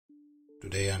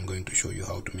Today I'm going to show you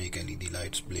how to make LED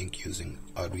lights blink using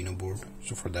Arduino board.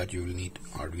 So for that you will need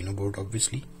Arduino board,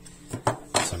 obviously,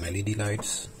 some LED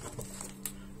lights,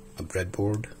 a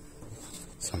breadboard,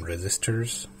 some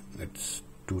resistors, it's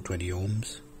 220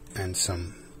 ohms, and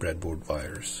some breadboard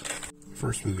wires.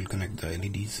 First we will connect the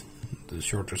LEDs. The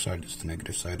shorter side is the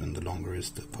negative side and the longer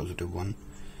is the positive one.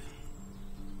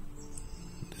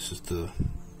 This is the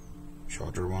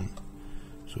shorter one,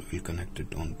 so we'll connect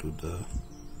it onto the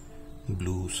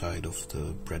blue side of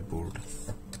the breadboard,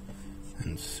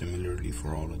 and similarly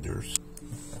for all others.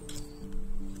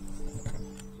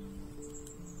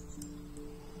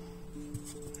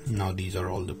 Now these are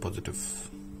all the positive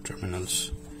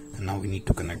terminals, and now we need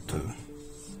to connect the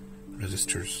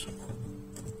resistors.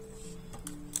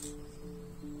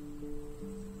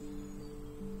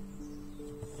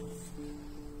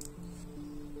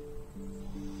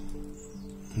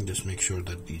 Just make sure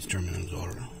that these terminals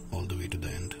are all the way to the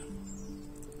end.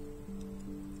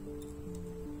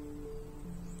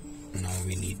 Now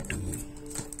we need to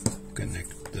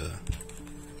connect the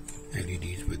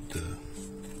LEDs with the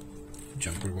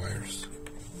jumper wires.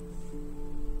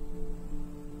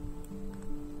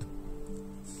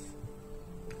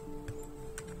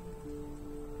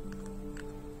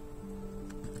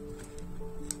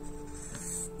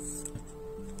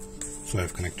 So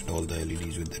I've connected all the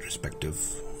LEDs with the respective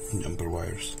jumper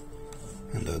wires,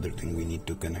 and the other thing we need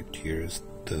to connect here is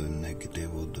the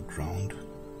negative or the ground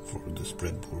for this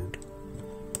breadboard,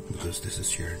 because this is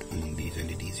shared among these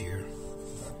LEDs here.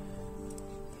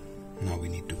 Now we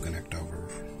need to connect our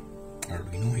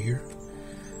Arduino here.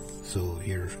 So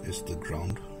here is the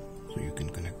ground, so you can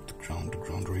connect the ground to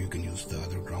ground, or you can use the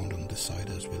other ground on this side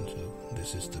as well. So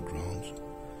this is the ground,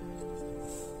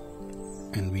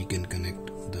 and we can connect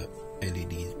the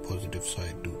LED's positive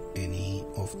side to any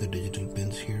of the digital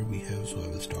pins here we have. So I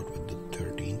will start with the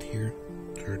 13th here,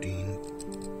 13,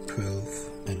 12,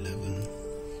 11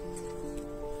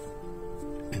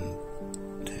 and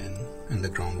 10, and the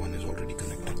ground one is already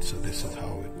connected. So this is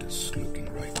how it is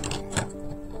looking right now.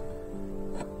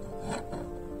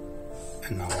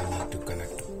 And now we need to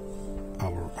connect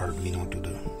our Arduino to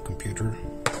the computer,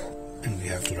 and we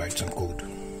have to write some code.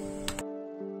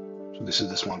 So this is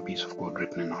the small piece of code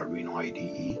written in Arduino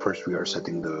IDE. First we are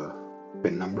setting the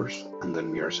pin numbers, and then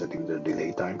we are setting the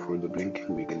delay time for the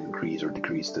blinking. We can increase or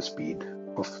decrease the speed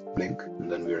of blink,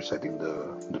 and then we are setting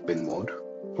the pin mode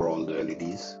for all the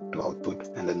LEDs to output.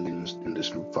 And then in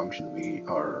this loop function we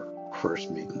are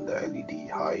first making the LED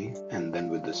high, and then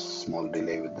with this small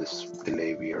delay,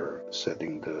 we are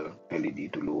setting the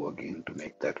LED to low again to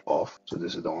make that off. So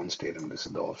this is the on state and this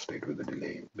is the off state with the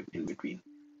delay in between,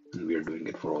 and we are doing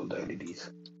it for all the LEDs.